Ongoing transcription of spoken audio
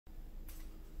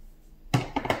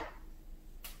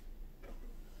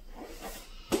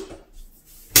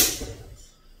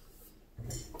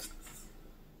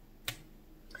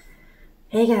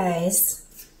Hey guys,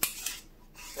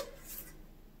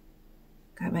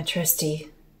 got my trusty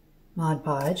Mod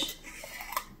Podge.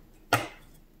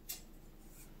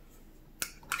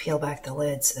 Peel back the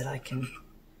lid so that I can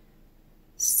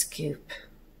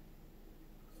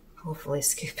hopefully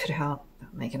scoop it out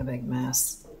without making a big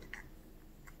mess.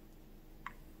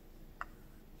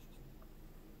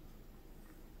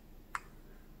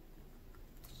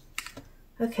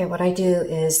 Okay, what I do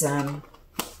is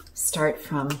start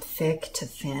from thick to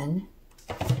thin.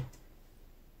 I'm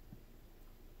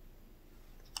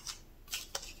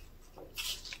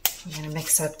going to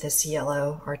mix up this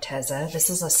yellow Arteza. This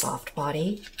is a soft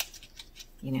body.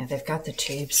 You know, they've got the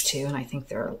tubes too, and I think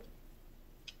they're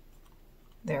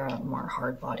a more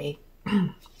hard body.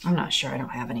 I'm not sure, I don't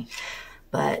have any.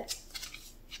 But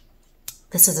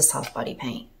this is a soft body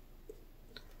paint.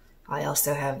 I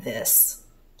also have this,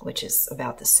 which is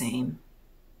about the same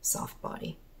soft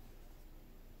body.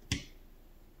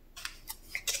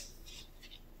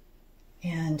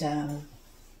 And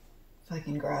if I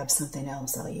can grab something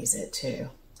else, I'll use it too.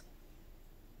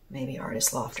 Maybe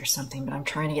Artist Loft or something, but I'm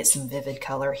trying to get some vivid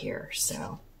color here.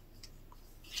 So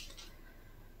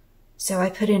I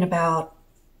put in about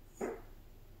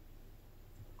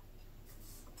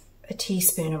a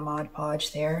teaspoon of Mod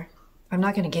Podge there. I'm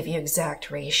not going to give you exact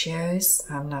ratios.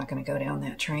 I'm not going to go down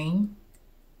that train.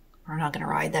 We're not going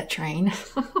to ride that train.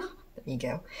 There you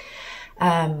go.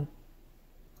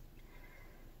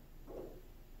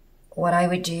 What I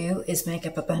would do is make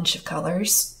up a bunch of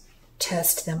colors,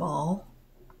 test them all,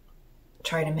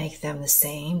 try to make them the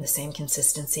same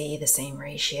consistency, the same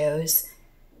ratios,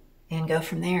 and go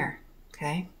from there,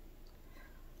 okay?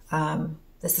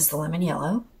 This is the lemon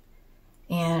yellow,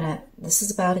 and this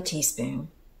is about a teaspoon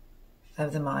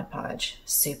of the Mod Podge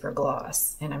Super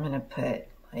Gloss, and I'm going to put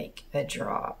like a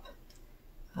drop.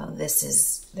 This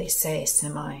is, they say,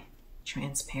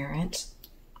 semi-transparent.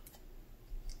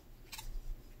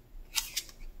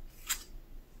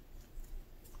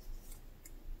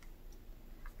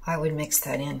 I would mix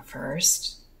that in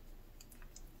first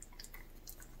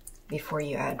before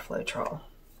you add Floetrol,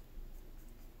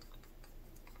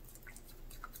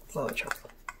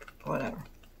 whatever.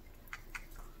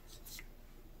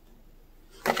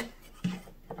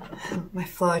 My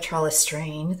Floetrol is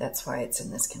strained, that's why it's in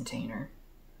this container.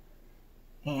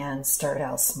 And start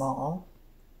out small.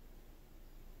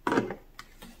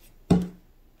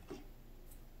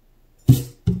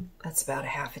 That's about a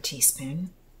half a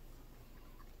teaspoon.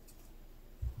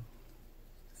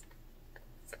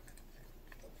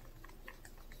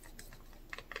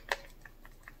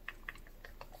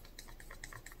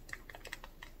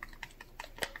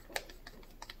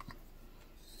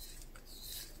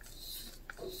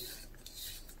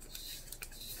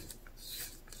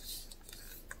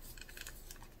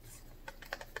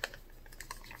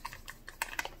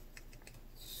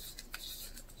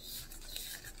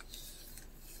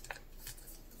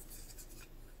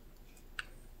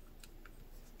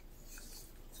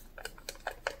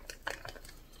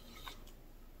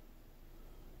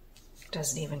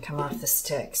 Doesn't even come off the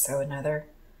stick, so another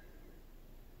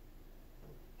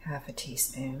half a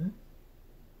teaspoon.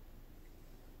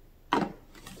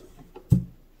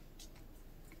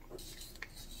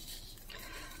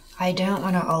 I don't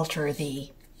want to alter the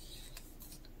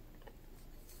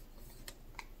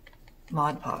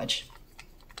Mod Podge.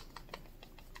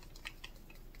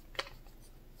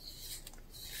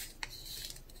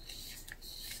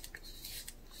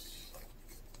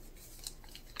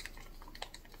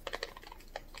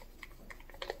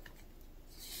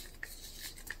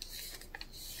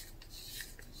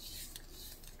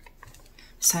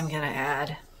 So I'm going to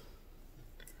add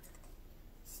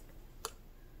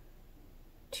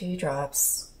 2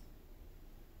 drops.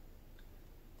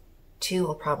 2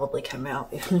 will probably come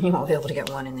out. You won't be able to get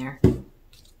 1 in there.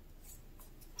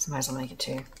 So might as well make it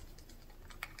 2.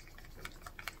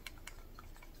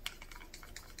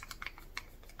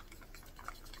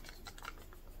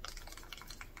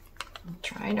 I'm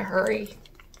trying to hurry.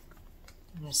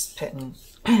 I'm just putting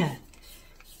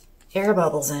air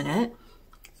bubbles in it.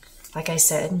 Like I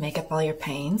said, make up all your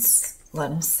paints, let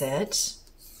them sit,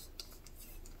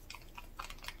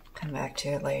 come back to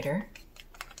it later.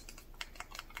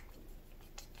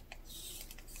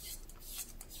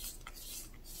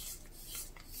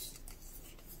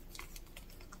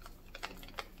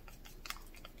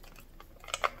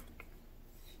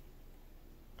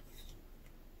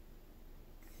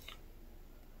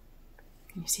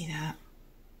 Can you see that?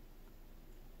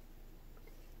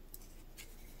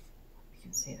 You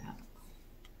can see that.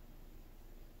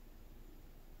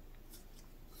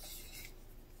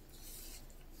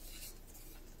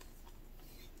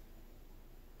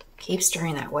 Keep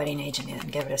stirring that wetting agent in.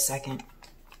 Give it a second.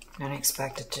 Don't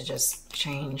expect it to just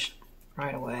change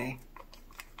right away.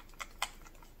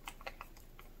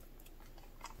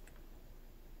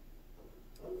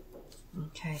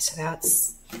 Okay, so that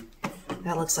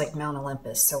looks like Mount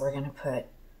Olympus. So we're going to put,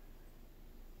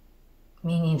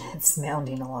 meaning it's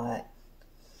mounding a lot.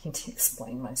 I need to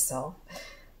explain myself.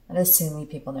 And assuming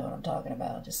people know what I'm talking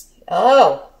about. Just,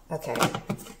 oh, okay.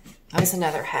 That was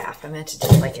another half. I meant to do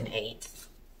like an 1/8.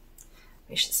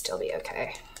 We should still be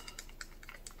okay.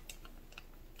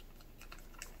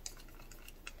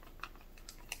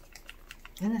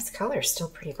 And this color is still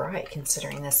pretty bright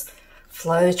considering this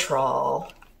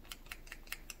Floetrol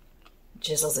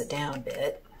jizzles it down a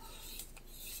bit.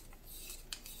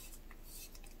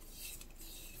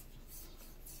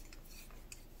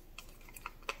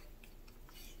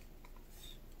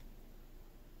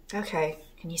 Okay,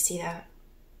 can you see that?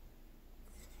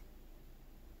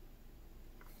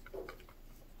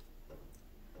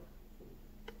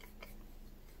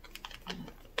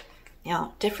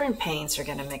 Now, different paints are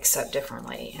going to mix up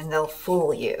differently, and they'll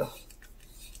fool you.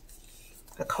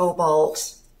 A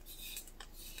cobalt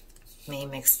may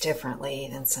mix differently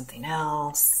than something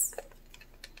else.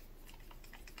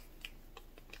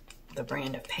 The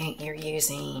brand of paint you're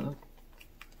using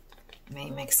may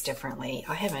mix differently.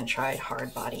 I haven't tried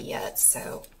hard body yet,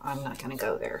 so I'm not going to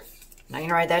go there. I'm not going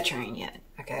to ride that train yet,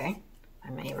 okay? I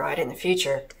may ride it in the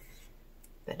future,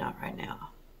 but not right now.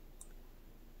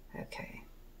 Okay.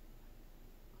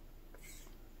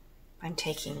 I'm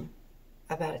taking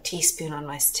about a teaspoon on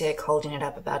my stick, holding it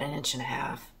up about 1.5 inches.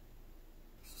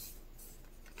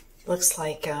 Looks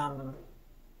like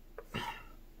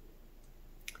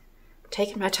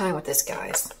taking my time with this,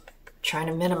 guys. Trying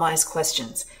to minimize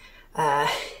questions.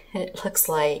 It looks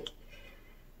like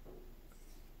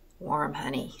warm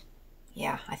honey.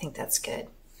 Yeah, I think that's good.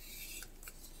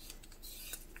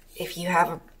 If you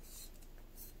have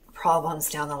problems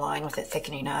down the line with it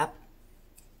thickening up,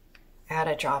 add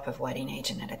a drop of wetting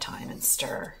agent at a time and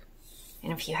stir.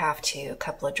 And if you have to, a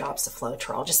couple of drops of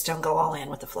Floetrol. Just don't go all in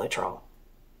with the Floetrol.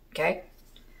 Okay?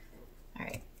 All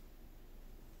right.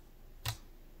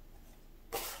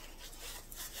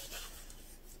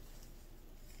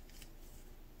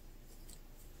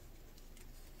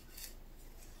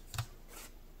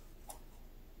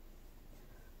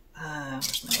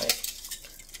 Where's my lid?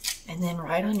 And then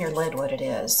write on your lid what it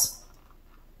is.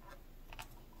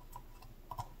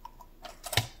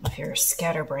 If you're a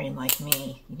scatterbrain like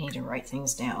me, you need to write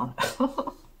things down.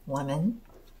 Lemon.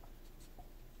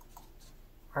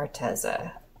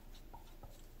 Arteza.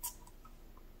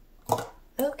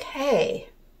 Okay.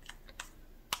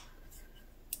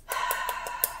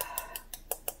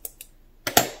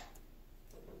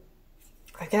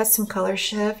 I've got some color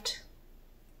shift,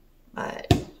 but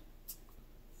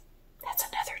that's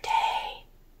another day.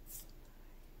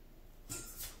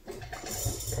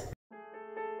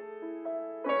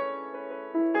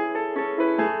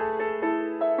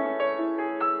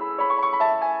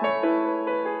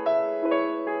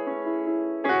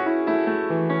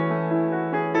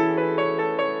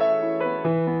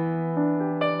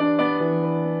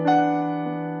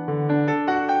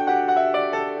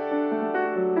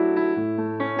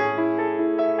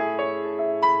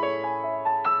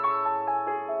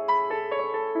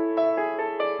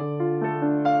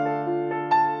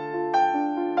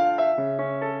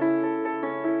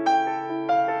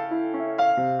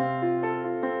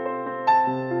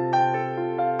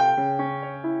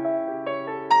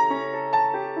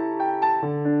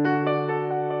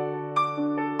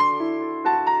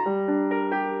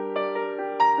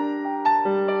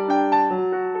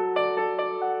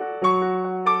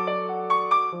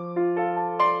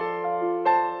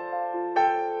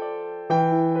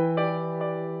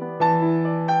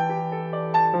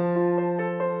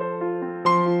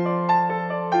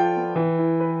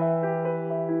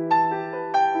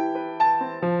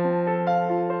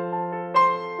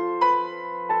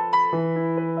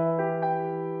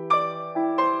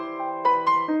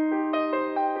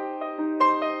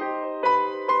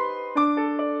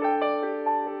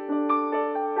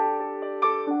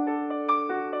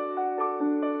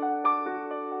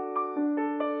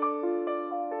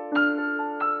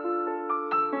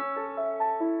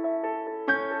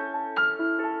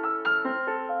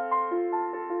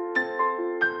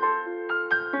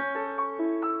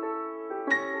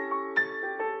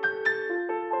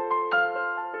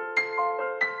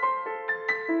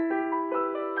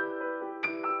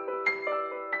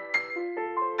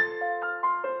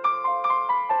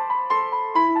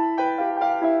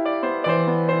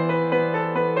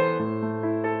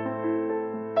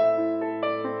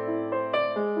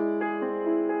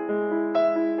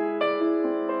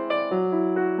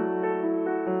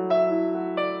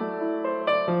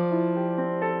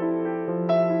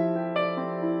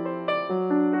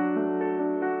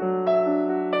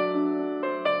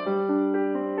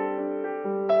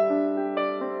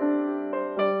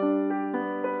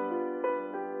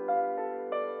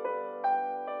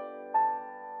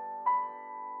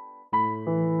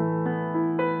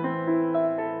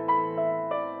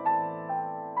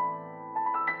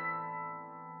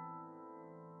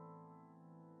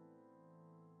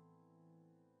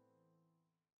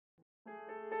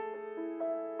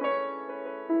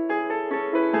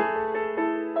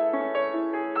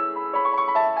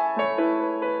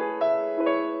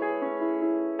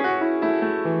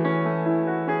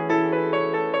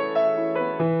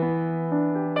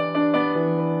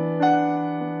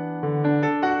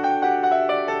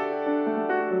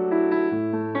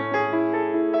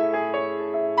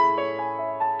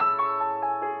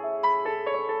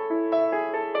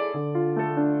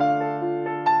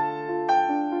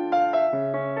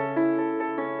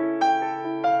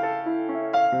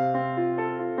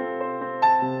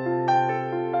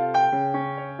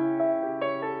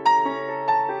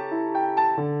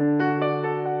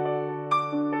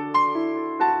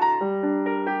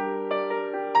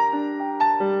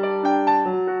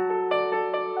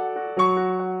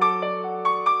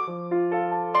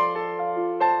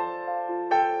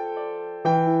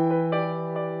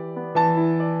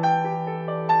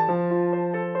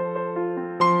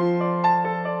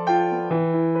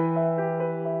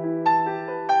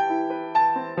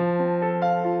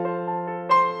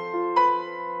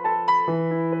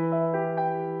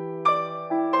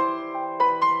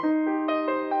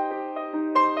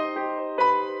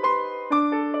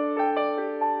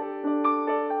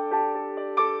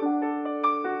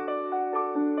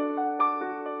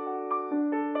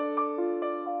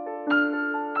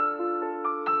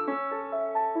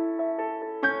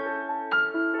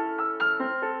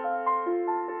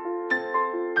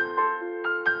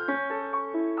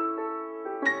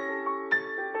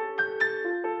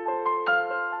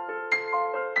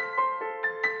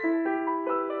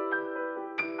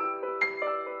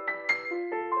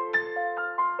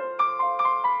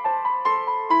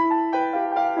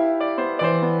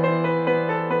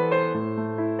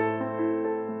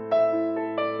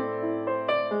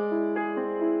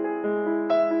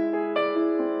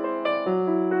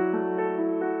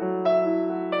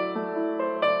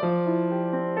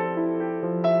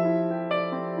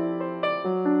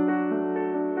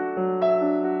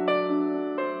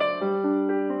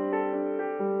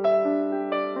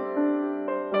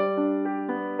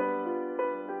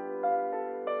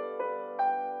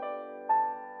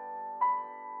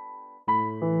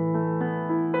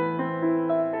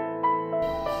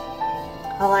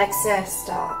 Alexa,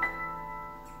 stop.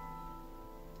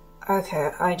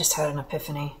 Okay, I just had an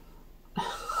epiphany.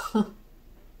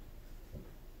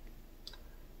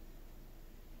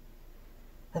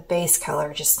 The base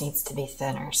color just needs to be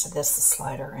thinner, so this will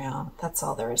slide around. That's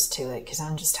all there is to it, because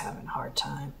I'm just having a hard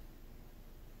time.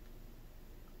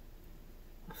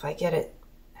 If I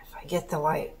get the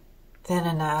white thin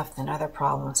enough, then other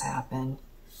problems happen.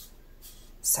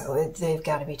 So they've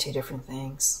got to be two different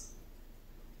things.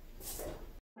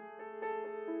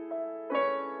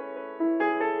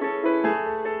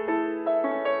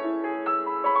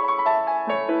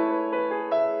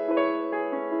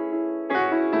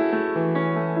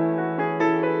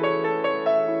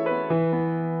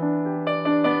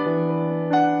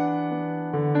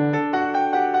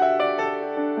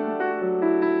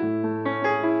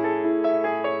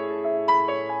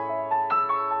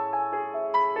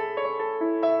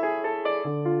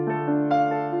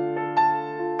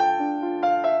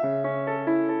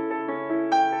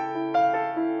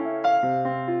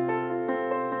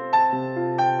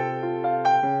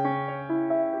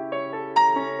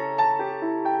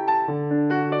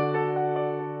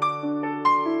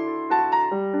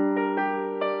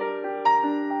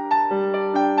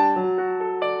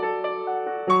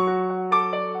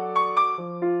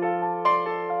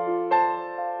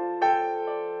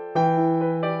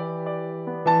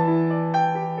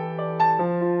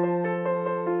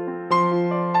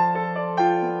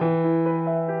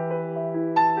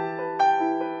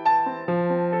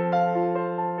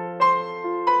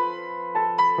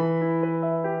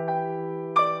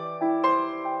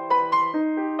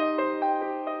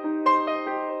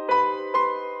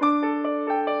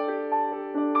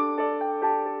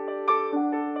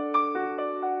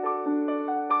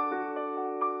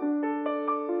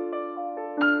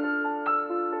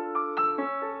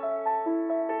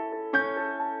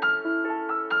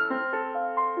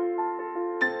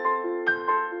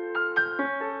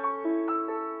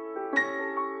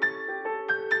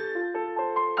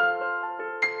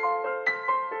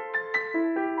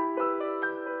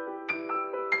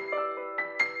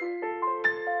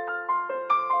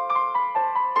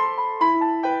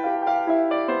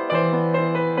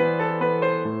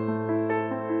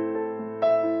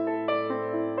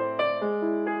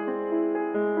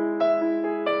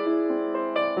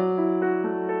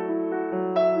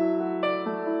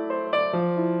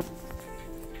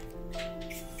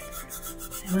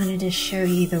 I wanted to show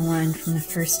you the one from the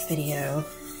first video.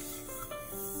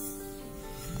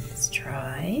 Let's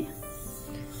try.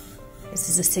 This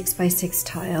is a 6x6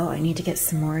 tile. I need to get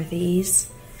some more of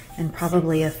these, and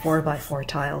probably a 4x4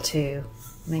 tile too.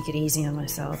 Make it easy on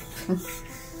myself.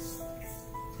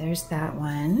 There's that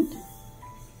one.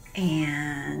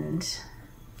 And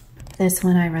this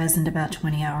one I resined about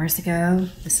 20 hours ago.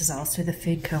 This is also the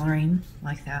food coloring,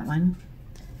 like that one.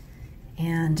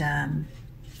 And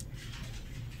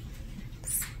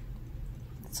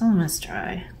it's almost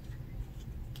dry.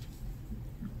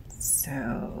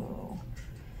 So,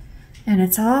 and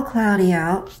it's all cloudy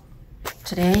out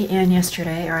today and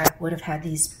yesterday, or I would have had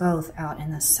these both out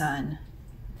in the sun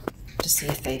to see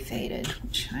if they faded,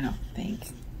 which I don't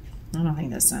think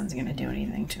the sun's gonna do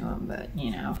anything to them, but you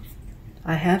know,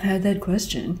 I have had that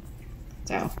question.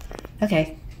 So,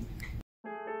 okay,